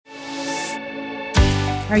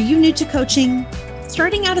Are you new to coaching?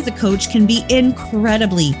 Starting out as a coach can be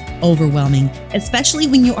incredibly overwhelming, especially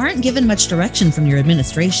when you aren't given much direction from your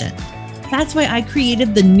administration. That's why I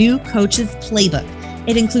created the New Coaches Playbook.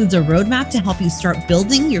 It includes a roadmap to help you start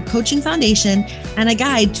building your coaching foundation and a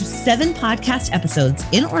guide to 7 podcast episodes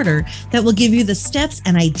in order that will give you the steps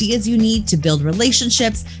and ideas you need to build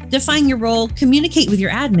relationships, define your role, communicate with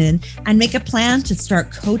your admin, and make a plan to start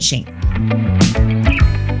coaching.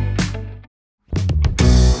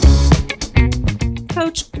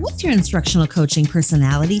 Coach, what's your instructional coaching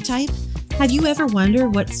personality type? Have you ever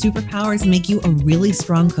wondered what superpowers make you a really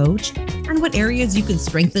strong coach and what areas you can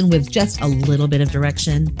strengthen with just a little bit of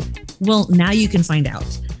direction? Well, now you can find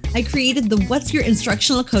out. I created the What's Your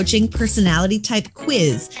Instructional Coaching Personality Type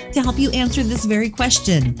quiz to help you answer this very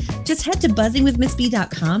question. Just head to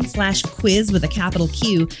buzzingwithmissb.com/quiz with a capital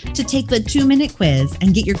Q to take the 2-minute quiz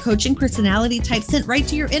and get your coaching personality type sent right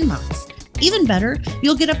to your inbox. Even better,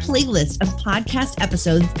 you'll get a playlist of podcast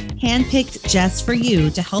episodes handpicked just for you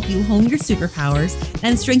to help you hone your superpowers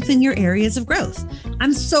and strengthen your areas of growth.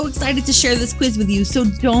 I'm so excited to share this quiz with you, so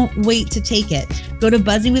don't wait to take it. Go to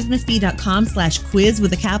buzzingwithmissb.com/quiz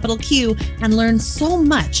with a capital Q and learn so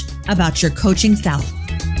much about your coaching style.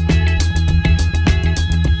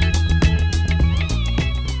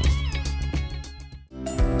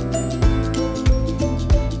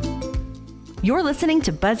 You're listening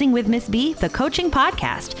to Buzzing with Miss B, the coaching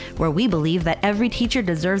podcast, where we believe that every teacher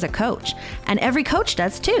deserves a coach, and every coach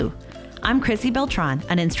does too. I'm Chrissy Beltran,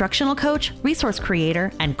 an instructional coach, resource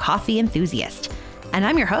creator, and coffee enthusiast. And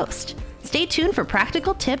I'm your host. Stay tuned for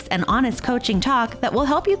practical tips and honest coaching talk that will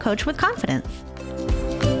help you coach with confidence.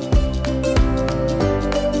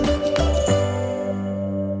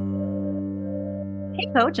 Hey,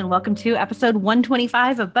 Coach, and welcome to episode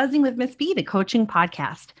 125 of Buzzing with Miss B, the coaching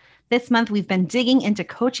podcast. This month, we've been digging into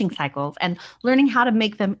coaching cycles and learning how to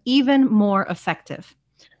make them even more effective.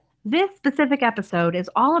 This specific episode is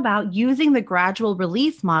all about using the gradual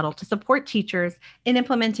release model to support teachers in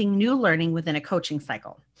implementing new learning within a coaching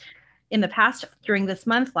cycle. In the past, during this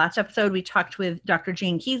month, last episode, we talked with Dr.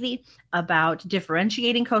 Jane Kesey about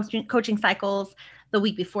differentiating coaching cycles. The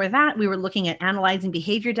week before that, we were looking at analyzing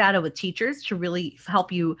behavior data with teachers to really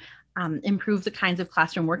help you improve the kinds of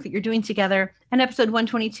classroom work that you're doing together. And episode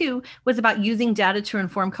 122 was about using data to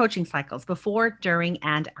inform coaching cycles before, during,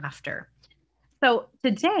 and after. So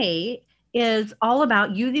today is all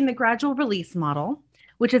about using the gradual release model,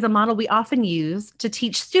 which is a model we often use to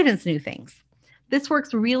teach students new things. This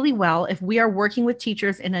works really well if we are working with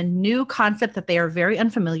teachers in a new concept that they are very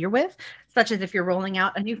unfamiliar with, such as if you're rolling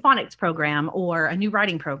out a new phonics program or a new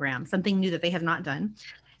writing program, something new that they have not done.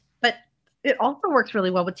 But it also works really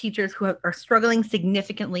well with teachers who are struggling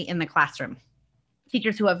significantly in the classroom.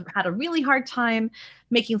 Teachers who have had a really hard time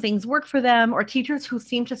making things work for them, or teachers who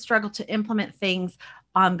seem to struggle to implement things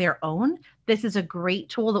on their own. This is a great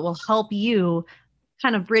tool that will help you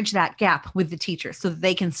kind of bridge that gap with the teachers so that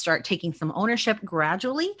they can start taking some ownership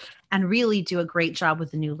gradually and really do a great job with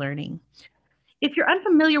the new learning. If you're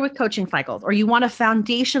unfamiliar with coaching cycles or you want a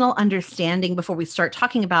foundational understanding before we start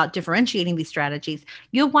talking about differentiating these strategies,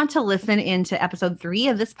 you'll want to listen into episode 3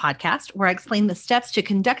 of this podcast, where I explain the steps to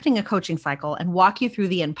conducting a coaching cycle and walk you through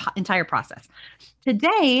the entire process.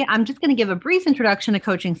 Today, I'm just going to give a brief introduction to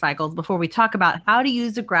coaching cycles before we talk about how to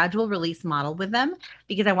use a gradual release model with them,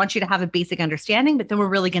 because I want you to have a basic understanding, but then we're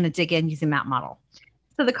really going to dig in using that model.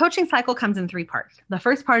 So the coaching cycle comes in 3 parts. The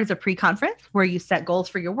first part is a pre-conference where you set goals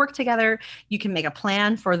for your work together. You can make a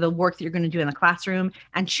plan for the work that you're going to do in the classroom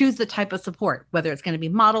and choose the type of support, whether it's going to be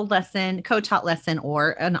modeled lesson, co-taught lesson,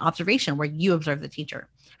 or an observation where you observe the teacher.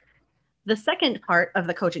 The second part of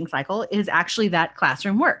the coaching cycle is actually that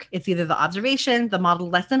classroom work. It's either the observation, the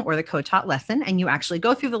modeled lesson, or the co-taught lesson, and you actually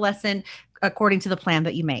go through the lesson according to the plan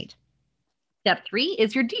that you made. Step 3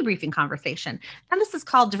 is your debriefing conversation. And this is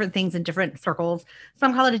called different things in different circles.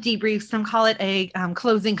 Some call it a debrief, some call it a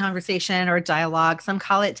closing conversation or a dialogue, some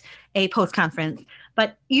call it a post-conference.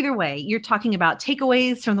 But either way, you're talking about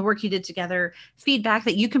takeaways from the work you did together, feedback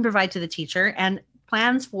that you can provide to the teacher, and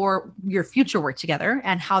plans for your future work together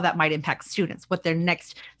and how that might impact students, what their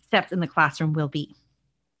next steps in the classroom will be.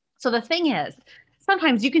 So the thing is,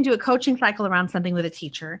 sometimes you can do a coaching cycle around something with a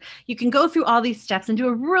teacher. You can go through all these steps and do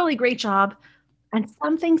a really great job, and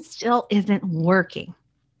something still isn't working.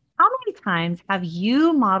 How many times have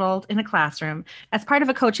you modeled in a classroom as part of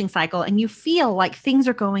a coaching cycle and you feel like things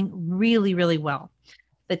are going really, really well?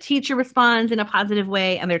 The teacher responds in a positive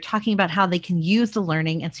way and they're talking about how they can use the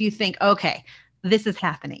learning. And so you think, okay, this is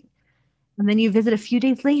happening. And then you visit a few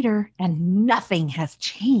days later and nothing has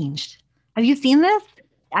changed. Have you seen this?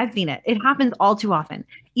 I've seen it. It happens all too often.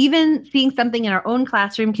 Even seeing something in our own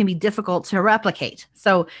classroom can be difficult to replicate.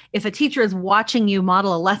 So if a teacher is watching you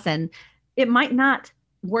model a lesson, it might not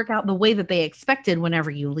work out the way that they expected whenever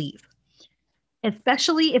you leave,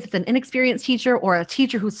 especially if it's an inexperienced teacher or a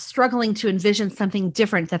teacher who's struggling to envision something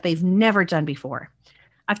different that they've never done before.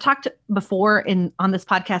 I've talked before on this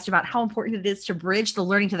podcast about how important it is to bridge the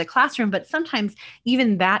learning to the classroom, but sometimes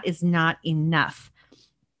even that is not enough.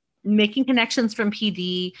 Making connections from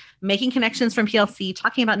PD, making connections from PLC,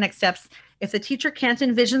 talking about next steps. If the teacher can't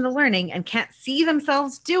envision the learning and can't see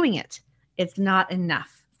themselves doing it, it's not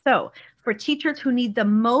enough. So for teachers who need the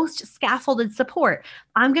most scaffolded support,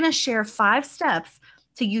 I'm going to share 5 steps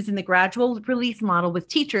to using the gradual release model with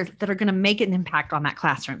teachers that are going to make an impact on that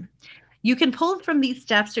classroom. You can pull from these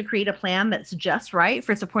steps to create a plan that's just right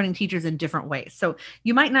for supporting teachers in different ways. So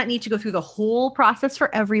you might not need to go through the whole process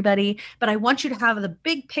for everybody, but I want you to have the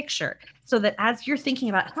big picture so that as you're thinking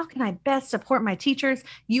about how can I best support my teachers,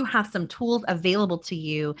 you have some tools available to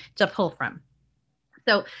you to pull from.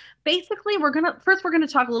 So basically, we're going to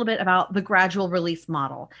talk a little bit about the gradual release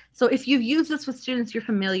model. So if you've used this with students, you're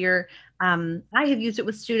familiar. I have used it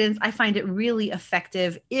with students. I find it really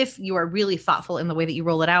effective if you are really thoughtful in the way that you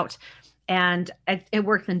roll it out. And it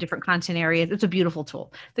works in different content areas. It's a beautiful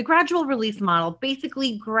tool. The gradual release model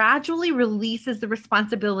basically gradually releases the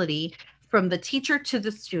responsibility from the teacher to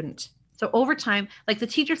the student. So over time, like the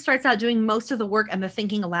teacher starts out doing most of the work and the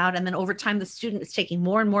thinking aloud, and then over time, the student is taking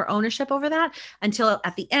more and more ownership over that until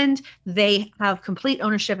at the end, they have complete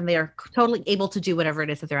ownership and they are totally able to do whatever it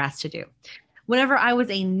is that they're asked to do. Whenever I was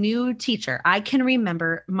a new teacher, I can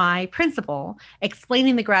remember my principal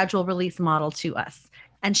explaining the gradual release model to us.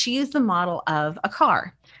 And she used the model of a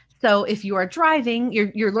car. So if you are driving,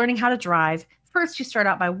 you're learning how to drive. First, you start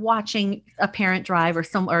out by watching a parent drive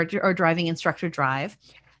or driving instructor drive.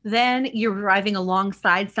 Then you're driving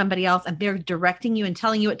alongside somebody else and they're directing you and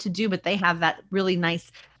telling you what to do, but they have that really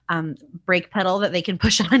nice brake pedal that they can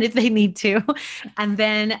push on if they need to. And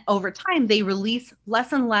then over time, they release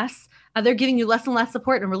less and less. They're giving you less and less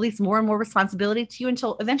support and release more and more responsibility to you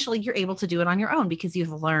until eventually you're able to do it on your own because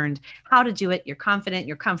you've learned how to do it. You're confident,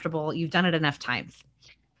 you're comfortable, you've done it enough times.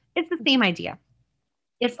 It's the same idea.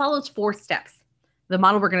 It follows 4 steps. The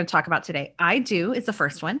model we're going to talk about today, I do is the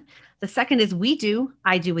first one. The second is we do,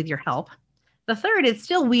 I do with your help. The third is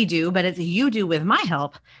still we do, but it's you do with my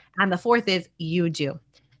help. And the fourth is you do.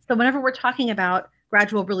 So whenever we're talking about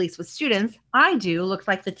gradual release with students, I do looks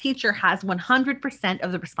like the teacher has 100%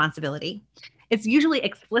 of the responsibility. It's usually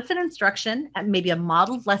explicit instruction, maybe a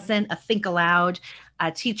modeled lesson, a think aloud. A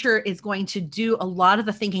teacher is going to do a lot of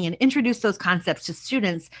the thinking and introduce those concepts to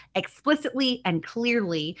students explicitly and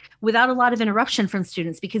clearly without a lot of interruption from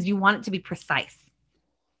students because you want it to be precise.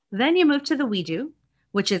 Then you move to the we do,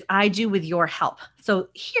 which is I do with your help. So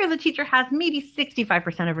here the teacher has maybe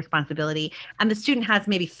 65% of responsibility and the student has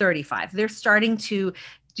maybe 35. They're starting to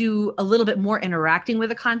do a little bit more interacting with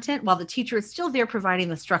the content while the teacher is still there providing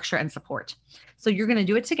the structure and support. So you're going to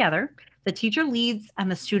do it together. The teacher leads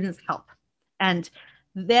and the students help. And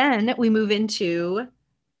then we move into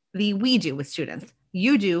the we do with students.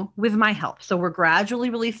 You do with my help. So we're gradually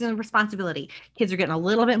releasing the responsibility. Kids are getting a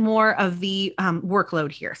little bit more of the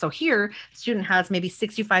workload here. So here, student has maybe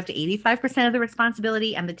 65 to 85% of the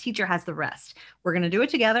responsibility and the teacher has the rest. We're going to do it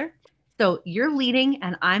together. So you're leading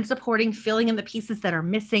and I'm supporting, filling in the pieces that are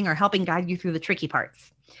missing or helping guide you through the tricky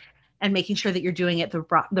parts and making sure that you're doing it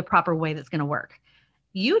the proper way that's going to work.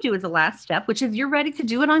 You do is the last step, which is you're ready to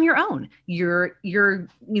do it on your own.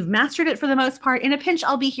 You've mastered it for the most part. In a pinch,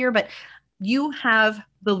 I'll be here, but you have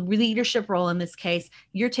the leadership role in this case.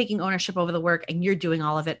 You're taking ownership over the work and you're doing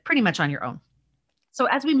all of it pretty much on your own. So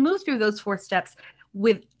as we move through those 4 steps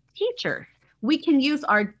with teachers, we can use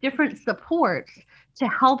our different supports to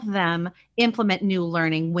help them implement new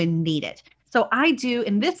learning when needed. So I do,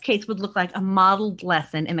 in this case, would look like a modeled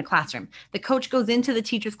lesson in the classroom. The coach goes into the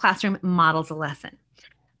teacher's classroom, models a lesson.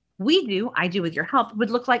 We do, I do with your help, would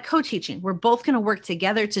look like co-teaching. We're both going to work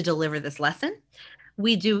together to deliver this lesson.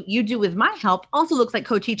 We do, you do with my help also looks like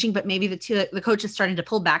co-teaching, but maybe the coach is starting to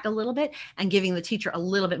pull back a little bit and giving the teacher a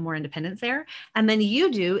little bit more independence there. And then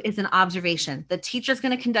you do is an observation. The teacher is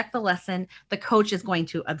going to conduct the lesson. The coach is going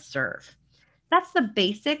to observe. That's the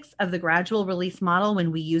basics of the gradual release model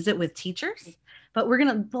when we use it with teachers. But we're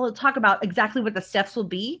going to talk about exactly what the steps will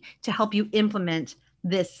be to help you implement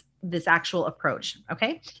this actual approach.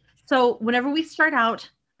 Okay. So whenever we start out,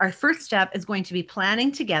 our first step is going to be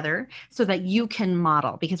planning together so that you can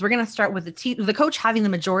model, because we're going to start with the coach having the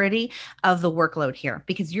majority of the workload here,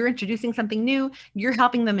 because you're introducing something new. You're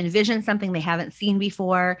helping them envision something they haven't seen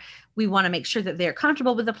before. We want to make sure that they're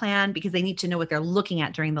comfortable with the plan because they need to know what they're looking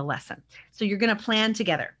at during the lesson. So you're going to plan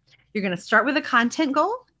together. You're going to start with a content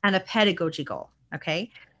goal and a pedagogy goal. Okay.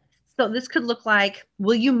 So this could look like,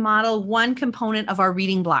 will you model one component of our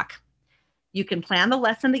reading block? You can plan the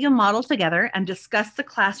lesson that you'll model together and discuss the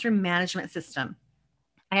classroom management system.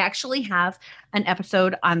 I actually have an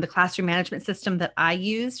episode on the classroom management system that I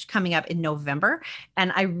used coming up in November.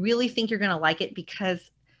 And I really think you're going to like it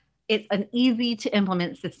because it's an easy to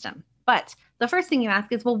implement system. But the first thing you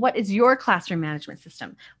ask is, well, what is your classroom management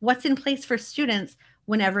system? What's in place for students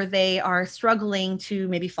whenever they are struggling to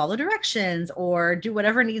maybe follow directions or do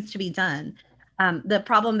whatever needs to be done? The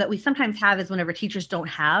problem that we sometimes have is whenever teachers don't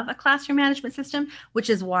have a classroom management system, which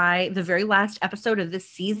is why the very last episode of this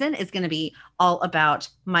season is going to be all about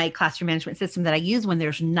my classroom management system that I use when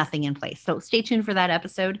there's nothing in place. So stay tuned for that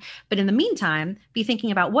episode. But in the meantime, be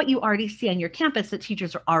thinking about what you already see on your campus that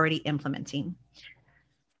teachers are already implementing.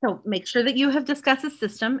 So make sure that you have discussed the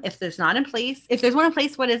system. If there's not in place, if there's one in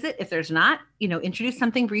place, what is it? If there's not, introduce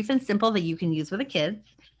something brief and simple that you can use with the kids.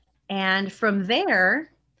 And from there,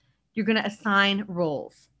 you're going to assign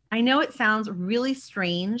roles. I know it sounds really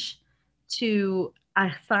strange to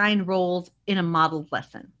assign roles in a modeled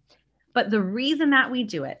lesson, but the reason that we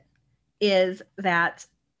do it is that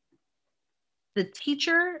the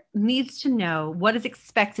teacher needs to know what is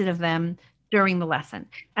expected of them during the lesson.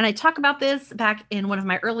 And I talk about this back in one of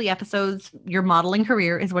my early episodes, Your Modeling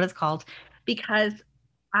Career is what it's called, because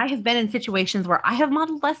I have been in situations where I have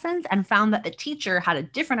modeled lessons and found that the teacher had a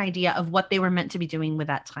different idea of what they were meant to be doing with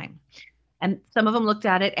that time. And some of them looked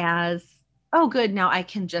at it as, oh, good, now I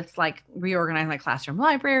can just reorganize my classroom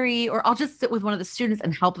library, or I'll just sit with one of the students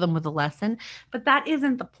and help them with the lesson. But that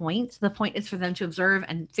isn't the point. The point is for them to observe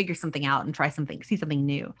and figure something out and try something, see something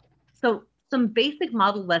new. So some basic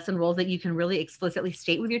model lesson roles that you can really explicitly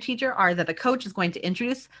state with your teacher are that the coach is going to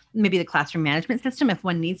introduce maybe the classroom management system if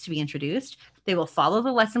one needs to be introduced. They will follow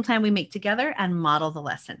the lesson plan we make together and model the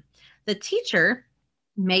lesson. The teacher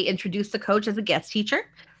may introduce the coach as a guest teacher.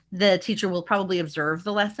 The teacher will probably observe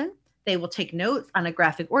the lesson. They will take notes on a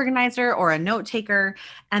graphic organizer or a note taker,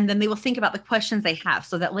 and then they will think about the questions they have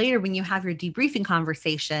so that later when you have your debriefing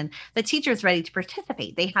conversation, the teacher is ready to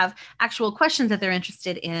participate. They have actual questions that they're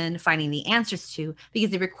interested in finding the answers to because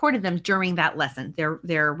they recorded them during that lesson.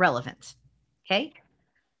 They're relevant. Okay.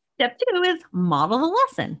 Step 2 is model the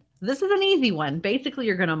lesson. This is an easy one. Basically,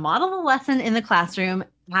 you're going to model the lesson in the classroom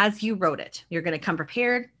as you wrote it. You're going to come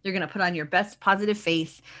prepared. You're going to put on your best positive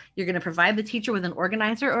face. You're going to provide the teacher with an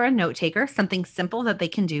organizer or a note taker, something simple that they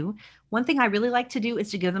can do. One thing I really like to do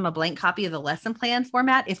is to give them a blank copy of the lesson plan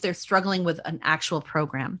format if they're struggling with an actual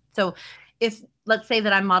program. So if let's say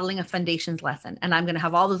that I'm modeling a foundations lesson and I'm going to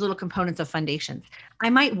have all those little components of foundations,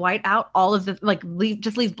 I might white out all of the,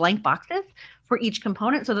 leave blank boxes for each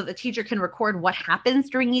component so that the teacher can record what happens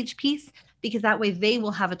during each piece, because that way they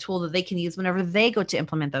will have a tool that they can use whenever they go to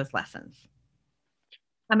implement those lessons.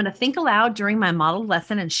 I'm going to think aloud during my model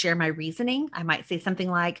lesson and share my reasoning. I might say something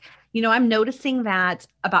like, I'm noticing that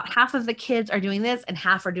about half of the kids are doing this and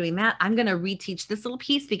half are doing that. I'm going to reteach this little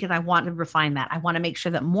piece because I want to refine that. I want to make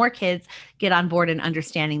sure that more kids get on board and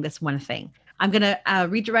understanding this one thing. I'm going to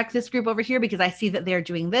redirect this group over here because I see that they're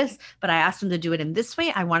doing this, but I asked them to do it in this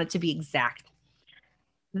way. I want it to be exact.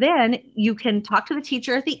 Then you can talk to the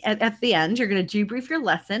teacher at the end. You're going to debrief your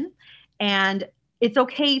lesson, and it's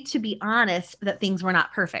okay to be honest that things were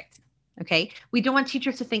not perfect. Okay. We don't want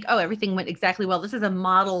teachers to think, oh, everything went exactly well. This is a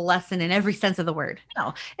model lesson in every sense of the word.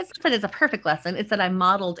 No, it's not that it's a perfect lesson. It's that I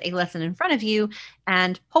modeled a lesson in front of you,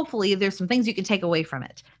 and hopefully there's some things you can take away from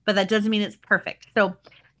it, but that doesn't mean it's perfect. So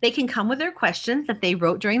they can come with their questions that they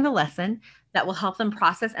wrote during the lesson that will help them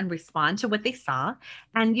process and respond to what they saw.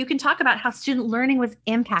 And you can talk about how student learning was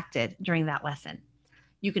impacted during that lesson.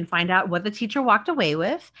 You can find out what the teacher walked away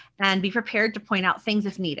with and be prepared to point out things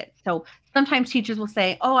if needed. So sometimes teachers will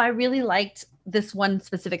say, oh, I really liked this one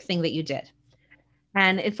specific thing that you did.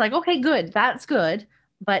 And it's like, okay, good, that's good.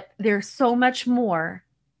 But there's so much more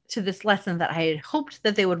to this lesson that I had hoped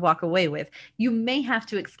that they would walk away with. You may have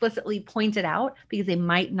to explicitly point it out because they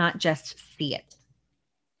might not just see it.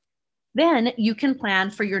 Then you can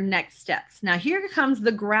plan for your next steps. Now, here comes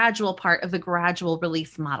the gradual part of the gradual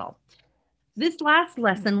release model. This last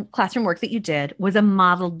lesson, classroom work that you did, was a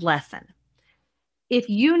modeled lesson. If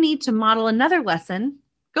you need to model another lesson,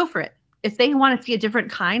 go for it. If they want to see a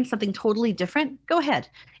different kind, something totally different, go ahead.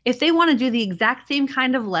 If they want to do the exact same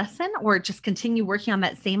kind of lesson or just continue working on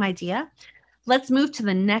that same idea, Let's move to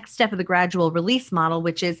the next step of the gradual release model,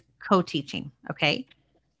 which is co-teaching. Okay.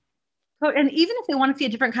 And even if they want to see a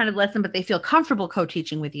different kind of lesson, but they feel comfortable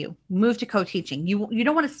co-teaching with you, move to co-teaching. You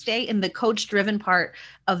don't want to stay in the coach-driven part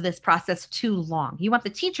of this process too long. You want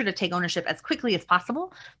the teacher to take ownership as quickly as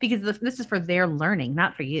possible because this is for their learning,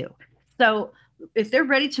 not for you. So if they're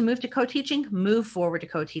ready to move to co-teaching, move forward to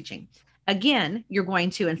co-teaching. Again, you're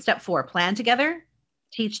going to, in step 4, plan together,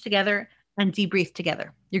 teach together, and debrief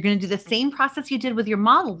together. You're going to do the same process you did with your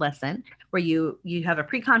model lesson, where you have a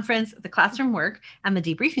pre-conference, the classroom work, and the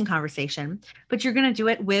debriefing conversation, but you're going to do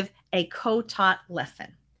it with a co-taught lesson.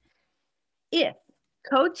 If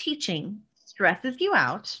co-teaching stresses you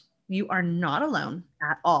out, you are not alone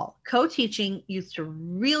at all. Co-teaching used to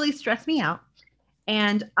really stress me out,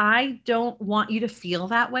 and I don't want you to feel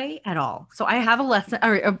that way at all. So I have a lesson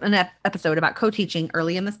or an episode about co-teaching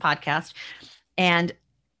early in this podcast, and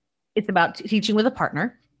it's about teaching with a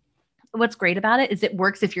partner. What's great about it is it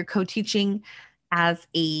works if you're co-teaching as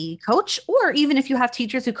a coach, or even if you have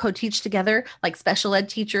teachers who co-teach together, like special ed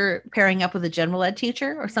teacher pairing up with a general ed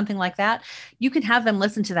teacher or something like that. You can have them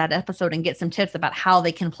listen to that episode and get some tips about how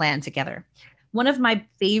they can plan together. One of my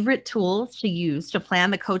favorite tools to use to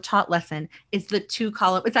plan the co-taught lesson is the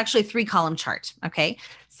 2-column, it's actually a 3-column chart. Okay.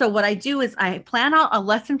 So what I do is I plan out a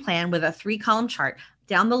lesson plan with a 3-column chart.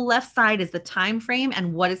 Down the left side is the time frame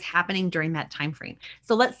and what is happening during that time frame.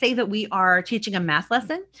 So let's say that we are teaching a math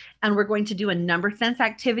lesson and we're going to do a number sense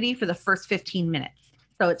activity for the first 15 minutes.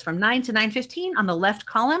 So it's from 9 to 9:15 on the left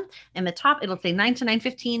column. In the top, it'll say 9 to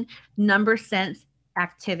 9:15 number sense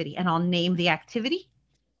activity, and I'll name the activity.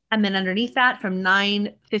 And then underneath that, from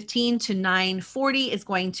 9:15 to 9:40 is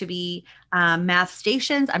going to be math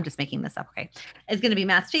stations. I'm just making this up. Okay. It's going to be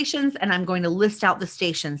math stations, and I'm going to list out the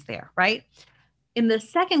stations there, right? In the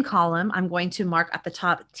second column, I'm going to mark at the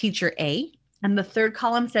top teacher A, and the third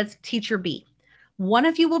column says teacher B. One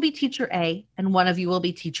of you will be teacher A, and one of you will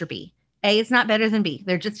be teacher B. A is not better than B.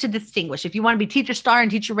 They're just to distinguish. If you want to be teacher star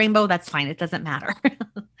and teacher rainbow, that's fine. It doesn't matter.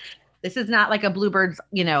 This is not like a bluebirds,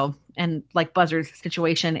 and like buzzards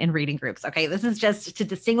situation in reading groups. Okay. This is just to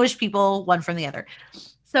distinguish people one from the other.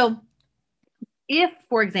 So if,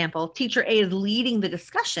 for example, teacher A is leading the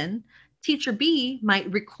discussion, teacher B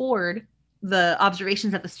might record the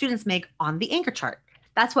observations that the students make on the anchor chart.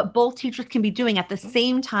 That's what both teachers can be doing at the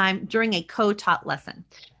same time during a co-taught lesson.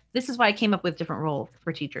 This is why I came up with different roles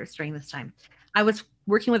for teachers during this time. I was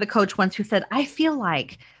working with a coach once who said, I feel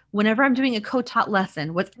like whenever I'm doing a co-taught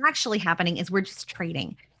lesson, what's actually happening is we're just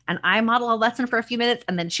trading. And I model a lesson for a few minutes,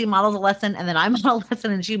 and then she models a lesson, and then I model a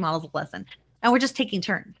lesson, and she models a lesson. And we're just taking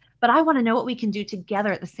turns. But I want to know what we can do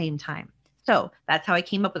together at the same time. So that's how I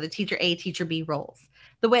came up with the teacher A, teacher B roles.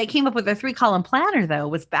 The way I came up with a 3-column planner, though,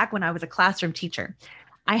 was back when I was a classroom teacher.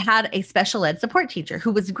 I had a special ed support teacher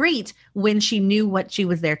who was great when she knew what she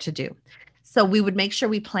was there to do. So we would make sure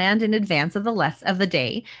we planned in advance of the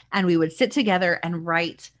day, and we would sit together and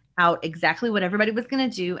write out exactly what everybody was going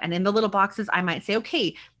to do. And in the little boxes, I might say,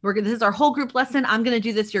 okay, this is our whole group lesson. I'm going to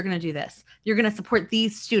do this. You're going to do this. You're going to support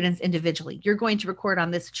these students individually. You're going to record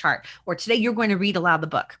on this chart, or today you're going to read aloud the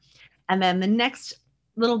book. And then the next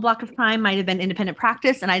little block of time might have been independent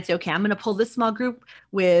practice. And I'd say, okay, I'm going to pull this small group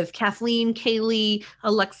with Kathleen, Kaylee,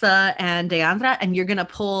 Alexa, and Deandra. And you're going to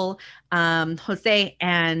pull Jose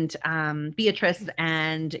and Beatrice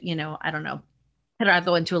and, I don't know, I'd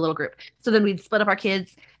go into a little group. So then we'd split up our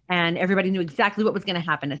kids, and everybody knew exactly what was going to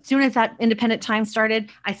happen. As soon as that independent time started,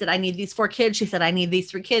 I said, I need these 4 kids. She said, I need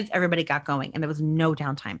these 3 kids. Everybody got going, and there was no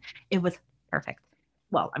downtime. It was perfect.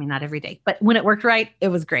 Well, I mean, not every day, but when it worked right, it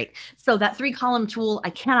was great. So that 3-column tool, I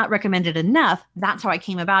cannot recommend it enough. That's how I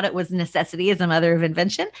came about it, was necessity is a mother of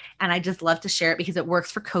invention. And I just love to share it because it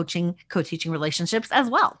works for coaching, co-teaching relationships as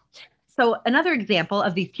well. So another example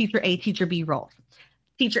of these teacher A, teacher B roles.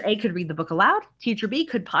 Teacher A could read the book aloud. Teacher B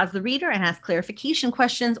could pause the reader and ask clarification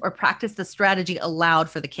questions or practice the strategy aloud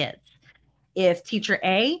for the kids. If teacher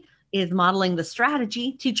A is modeling the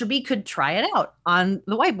strategy, teacher B could try it out on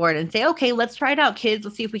the whiteboard and say, okay, let's try it out, kids.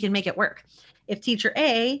 Let's see if we can make it work. If teacher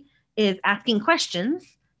A is asking questions,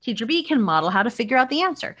 teacher B can model how to figure out the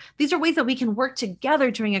answer. These are ways that we can work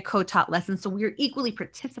together during a co-taught lesson, so we're equally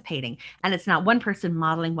participating, and it's not one person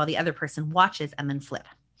modeling while the other person watches and then flip.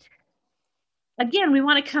 Again, we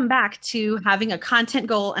want to come back to having a content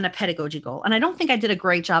goal and a pedagogy goal. And I don't think I did a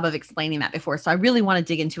great job of explaining that before, so I really want to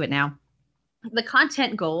dig into it now. The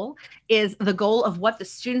content goal is the goal of what the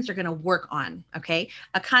students are going to work on, okay?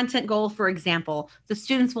 A content goal, for example, the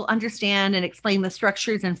students will understand and explain the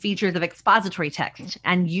structures and features of expository text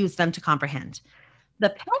and use them to comprehend.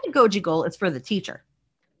 The pedagogy goal is for the teacher.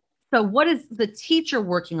 So what is the teacher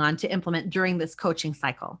working on to implement during this coaching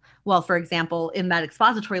cycle? Well, for example, in that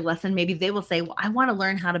expository lesson, maybe they will say, well, I want to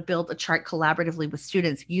learn how to build a chart collaboratively with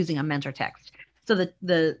students using a mentor text. So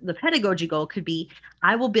the pedagogy goal could be,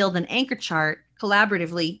 I will build an anchor chart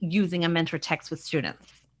collaboratively using a mentor text with students.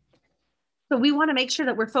 So we want to make sure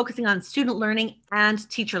that we're focusing on student learning and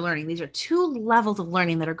teacher learning. These are two levels of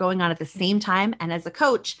learning that are going on at the same time. And as a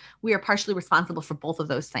coach, we are partially responsible for both of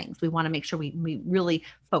those things. We want to make sure we really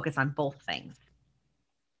focus on both things.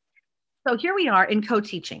 So here we are in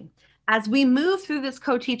co-teaching. As we move through this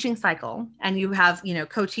co-teaching cycle, and you have,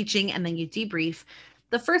 co-teaching and then you debrief,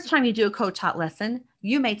 the first time you do a co-taught lesson,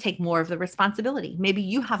 you may take more of the responsibility. Maybe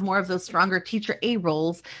you have more of those stronger teacher A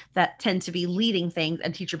roles that tend to be leading things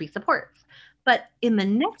and teacher B support. But in the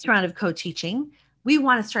next round of co-teaching, we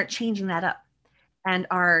want to start changing that up. And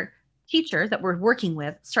our teacher that we're working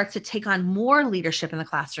with starts to take on more leadership in the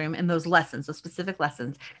classroom in those lessons, those specific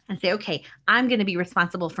lessons, and say, okay, I'm going to be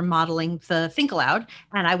responsible for modeling the think aloud.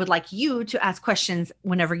 And I would like you to ask questions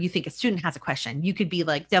whenever you think a student has a question. You could be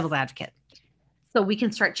like devil's advocate. So we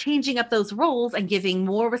can start changing up those roles and giving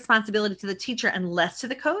more responsibility to the teacher and less to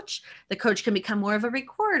the coach. The coach can become more of a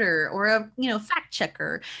recorder or a, fact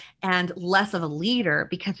checker and less of a leader,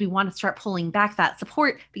 because we want to start pulling back that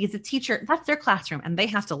support, because the teacher, that's their classroom and they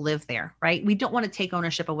have to live there, right? We don't want to take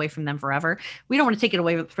ownership away from them forever. We don't want to take it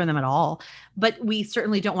away from them at all, but we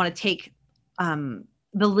certainly don't want to take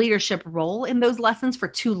the leadership role in those lessons for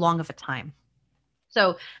too long of a time.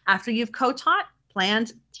 So after you've co-taught,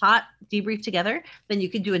 planned, taught, debrief together, then you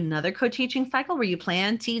can do another co-teaching cycle where you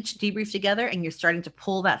plan, teach, debrief together, and you're starting to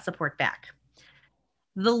pull that support back.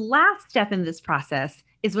 The last step in this process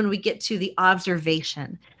is when we get to the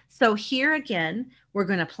observation. So here again, we're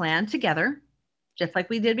going to plan together, just like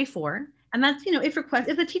we did before. And that's, if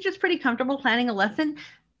the teacher's pretty comfortable planning a lesson,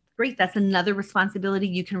 great. That's another responsibility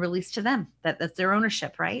you can release to them. That's their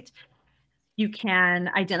ownership, right? You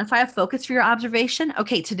can identify a focus for your observation.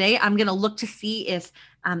 Okay, today I'm going to look to see if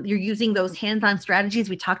you're using those hands-on strategies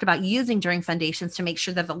we talked about using during Foundations to make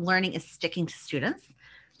sure that the learning is sticking to students.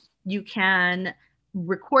 You can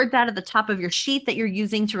record that at the top of your sheet that you're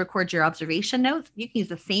using to record your observation notes. You can use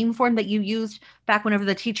the same form that you used back whenever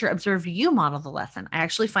the teacher observed you model the lesson. I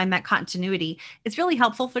actually find that continuity is really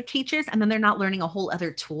helpful for teachers, and then they're not learning a whole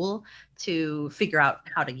other tool to figure out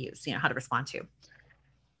how to use, how to respond to.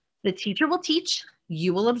 The teacher will teach,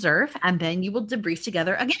 you will observe, and then you will debrief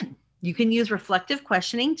together again. You can use reflective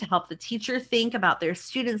questioning to help the teacher think about their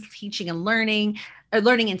students' teaching and learning, or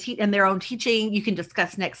learning and their own teaching. You can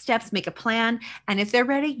discuss next steps, make a plan. And if they're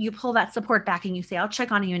ready, you pull that support back and you say, I'll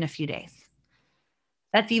check on you in a few days.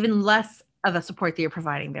 That's even less of a support that you're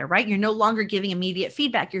providing there, right? You're no longer giving immediate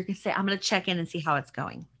feedback. You're going to say, I'm going to check in and see how it's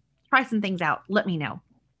going. Try some things out. Let me know.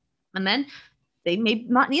 And then they may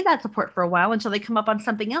not need that support for a while until they come up on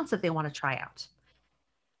something else that they want to try out.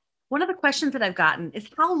 One of the questions that I've gotten is,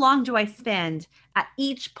 how long do I spend at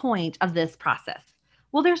each point of this process?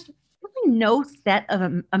 Well, there's really no set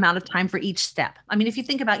of amount of time for each step. I mean, if you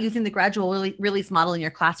think about using the gradual release model in your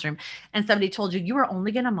classroom and somebody told you are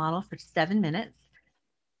only going to model for 7 minutes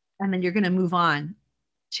and then you're going to move on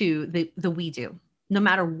to the we do, no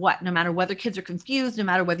matter what, no matter whether kids are confused, no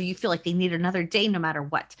matter whether you feel like they need another day, no matter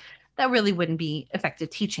what. That really wouldn't be effective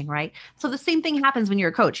teaching, right? So the same thing happens when you're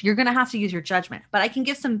a coach. You're going to have to use your judgment, but I can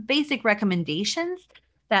give some basic recommendations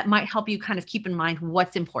that might help you kind of keep in mind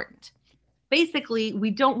what's important. Basically, we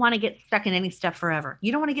don't want to get stuck in any step forever.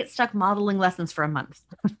 You don't want to get stuck modeling lessons for a month.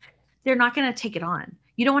 They're not going to take it on.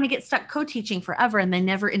 You don't want to get stuck co-teaching forever and they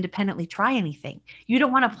never independently try anything. You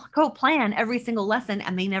don't want to co-plan every single lesson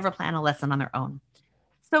and they never plan a lesson on their own.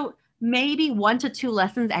 So maybe 1 to 2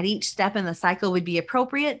 lessons at each step in the cycle would be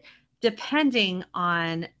appropriate, depending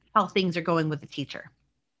on how things are going with the teacher.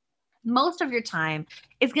 Most of your time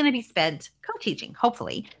is going to be spent co-teaching,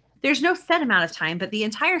 hopefully. There's no set amount of time, but the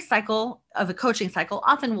entire cycle of a coaching cycle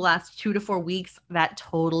often will last 2 to 4 weeks. That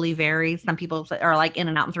totally varies. Some people are like in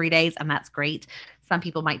and out in 3 days, and that's great. Some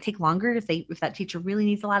people might take longer if that teacher really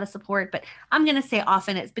needs a lot of support, but I'm going to say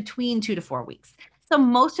often it's between 2 to 4 weeks. So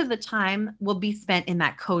most of the time will be spent in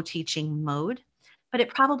that co-teaching mode, but it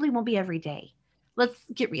probably won't be every day. Let's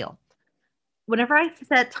get real. Whenever I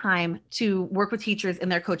set time to work with teachers in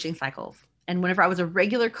their coaching cycles, and whenever I was a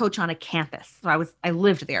regular coach on a campus, so I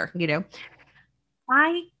lived there,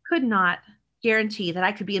 I could not guarantee that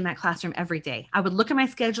I could be in that classroom every day. I would look at my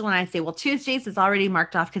schedule and I'd say, well, Tuesdays is already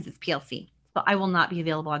marked off because it's PLC. So I will not be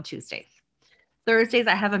available on Tuesdays. Thursdays,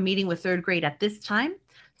 I have a meeting with 3rd grade at this time.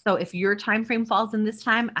 So if your time frame falls in this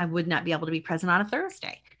time, I would not be able to be present on a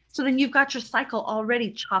Thursday. So then you've got your cycle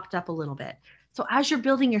already chopped up a little bit. So as you're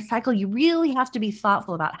building your cycle, you really have to be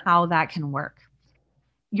thoughtful about how that can work.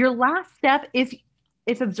 Your last step,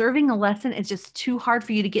 if observing a lesson is just too hard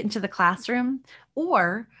for you to get into the classroom,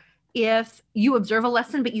 or if you observe a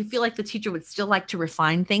lesson but you feel like the teacher would still like to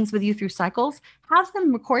refine things with you through cycles, have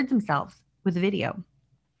them record themselves with video.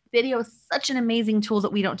 Video is such an amazing tool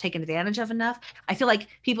that we don't take advantage of enough. I feel like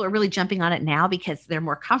people are really jumping on it now because they're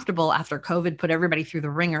more comfortable after COVID put everybody through the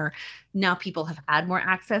ringer. Now people have had more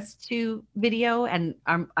access to video and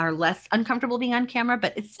are less uncomfortable being on camera,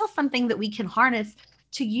 but it's still something that we can harness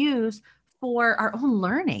to use for our own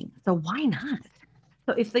learning. So why not?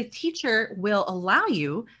 So if the teacher will allow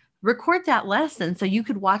you, record that lesson so you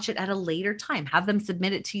could watch it at a later time, have them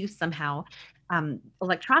submit it to you somehow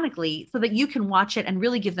electronically so that you can watch it and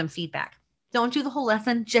really give them feedback. Don't do the whole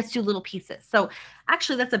lesson, just do little pieces. So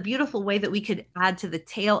actually that's a beautiful way that we could add to the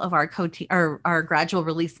tail of our our gradual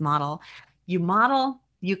release model. You model,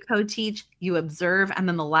 you co-teach, you observe, and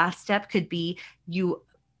then the last step could be you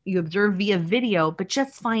observe via video, but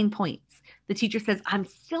just find points. The teacher says, I'm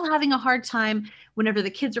still having a hard time whenever the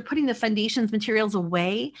kids are putting the foundations materials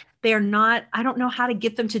away. I don't know how to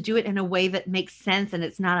get them to do it in a way that makes sense and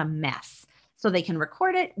it's not a mess. So they can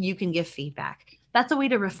record it, you can give feedback. That's a way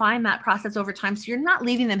to refine that process over time. So you're not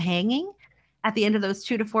leaving them hanging at the end of those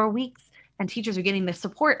 2 to 4 weeks. And teachers are getting the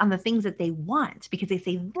support on the things that they want because they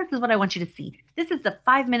say, this is what I want you to see. This is the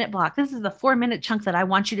 5-minute block. This is the 4-minute chunk that I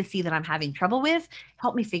want you to see that I'm having trouble with.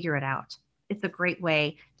 Help me figure it out. It's a great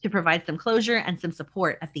way to provide some closure and some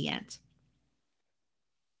support at the end.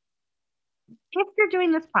 If you're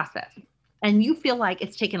doing this process and you feel like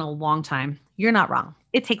it's taken a long time, you're not wrong.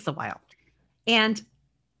 It takes a while. And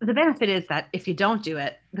the benefit is that if you don't do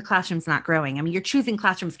it, the classroom's not growing. I mean, you're choosing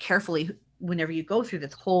classrooms carefully whenever you go through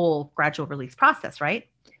this whole gradual release process, right?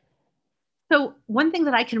 So one thing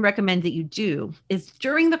that I can recommend that you do is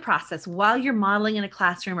during the process, while you're modeling in a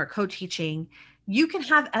classroom or co-teaching, you can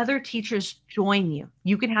have other teachers join you.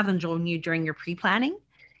 You can have them join you during your pre-planning.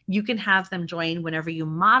 You can have them join whenever you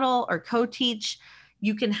model or co-teach.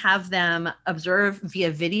 You can have them observe via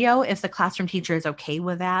video if the classroom teacher is okay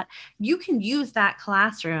with that. You can use that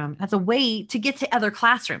classroom as a way to get to other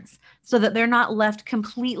classrooms so that they're not left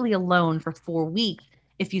completely alone for 4 weeks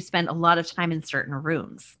if you spend a lot of time in certain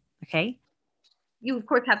rooms, okay? You, of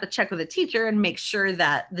course, have to check with the teacher and make sure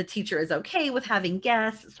that the teacher is okay with having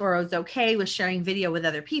guests or is okay with sharing video with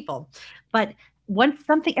other people. But once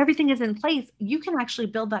everything is in place, you can actually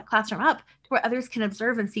build that classroom up to where others can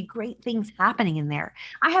observe and see great things happening in there.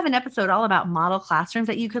 I have an episode all about model classrooms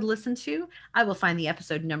that you could listen to. I will find the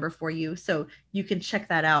episode number for you so you can check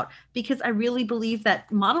that out, because I really believe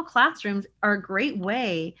that model classrooms are a great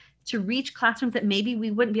way to reach classrooms that maybe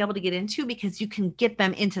we wouldn't be able to get into, because you can get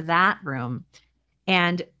them into that room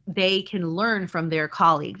and they can learn from their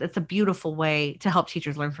colleagues. That's a beautiful way to help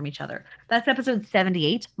teachers learn from each other. That's episode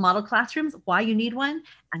 78, Model Classrooms, Why You Need One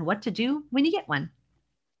and What to Do When You Get One.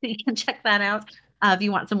 So you can check that out if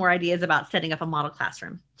you want some more ideas about setting up a model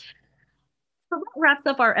classroom. So that wraps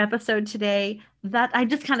up our episode today. That I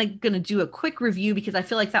just kind of going to do a quick review because I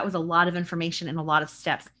feel like that was a lot of information and a lot of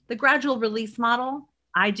steps. The gradual release model,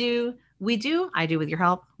 I do with your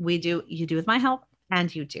help, you do with my help,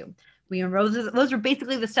 and you do. Those are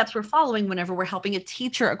basically the steps we're following whenever we're helping a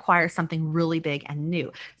teacher acquire something really big and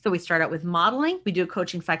new. So we start out with modeling. We do a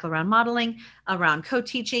coaching cycle around modeling, around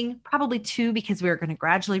co-teaching, probably 2 because we're going to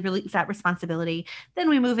gradually release that responsibility. Then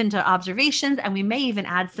we move into observations, and we may even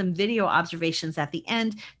add some video observations at the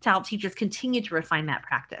end to help teachers continue to refine that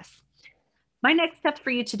practice. My next steps for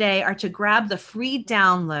you today are to grab the free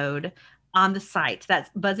download on the site. That's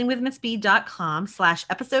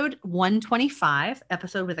buzzingwithmsb.com/episode 125,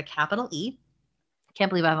 episode with a capital E. Can't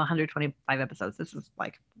believe I have 125 episodes. This is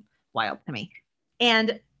like wild to me.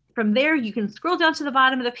 And from there, you can scroll down to the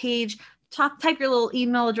bottom of the page, type your little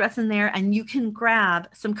email address in there, and you can grab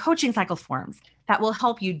some coaching cycle forms that will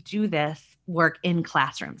help you do this work in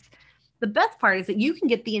classrooms. The best part is that you can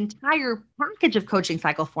get the entire package of coaching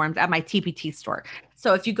cycle forms at my TPT store.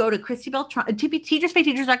 So if you go to Christy Beltran,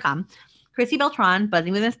 teachersbyteachers.com, Christy Beltran,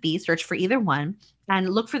 Buzzing with MSB, search for either one and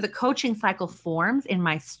look for the coaching cycle forms in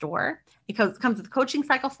my store. It comes with coaching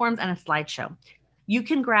cycle forms and a slideshow. You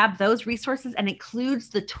can grab those resources, and includes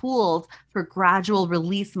the tools for gradual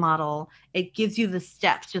release model. It gives you the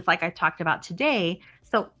steps, just like I talked about today.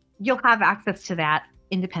 So you'll have access to that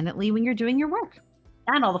independently when you're doing your work,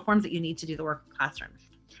 and all the forms that you need to do the work in classrooms.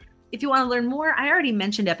 If you want to learn more, I already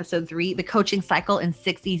mentioned episode 3, the coaching cycle in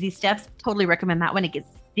 6 easy steps. Totally recommend that one. It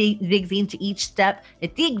digs into each step.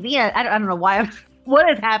 It digs in. I don't know why. What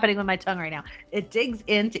is happening with my tongue right now? It digs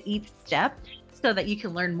into each step so that you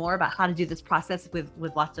can learn more about how to do this process with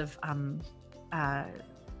lots of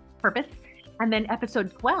purpose. And then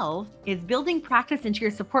episode 12 is building practice into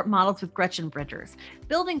your support models with Gretchen Bridgers.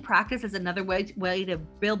 Building practice is another way to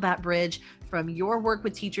build that bridge from your work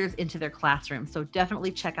with teachers into their classroom. So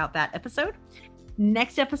definitely check out that episode.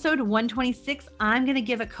 Next episode, 126, I'm going to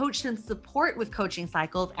give a coach some support with coaching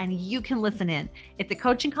cycles, and you can listen in. It's a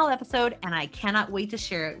coaching call episode, and I cannot wait to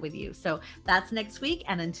share it with you. So that's next week.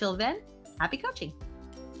 And until then, happy coaching.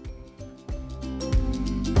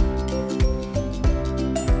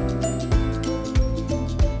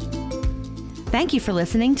 Thank you for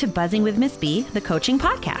listening to Buzzing with Miss B, the coaching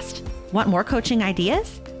podcast. Want more coaching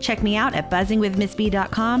ideas? Check me out at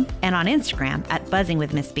buzzingwithmissb.com and on Instagram at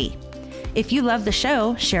buzzingwithmissb. If you love the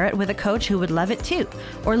show, share it with a coach who would love it too,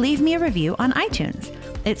 or leave me a review on iTunes.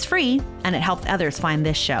 It's free and it helps others find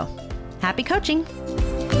this show. Happy coaching!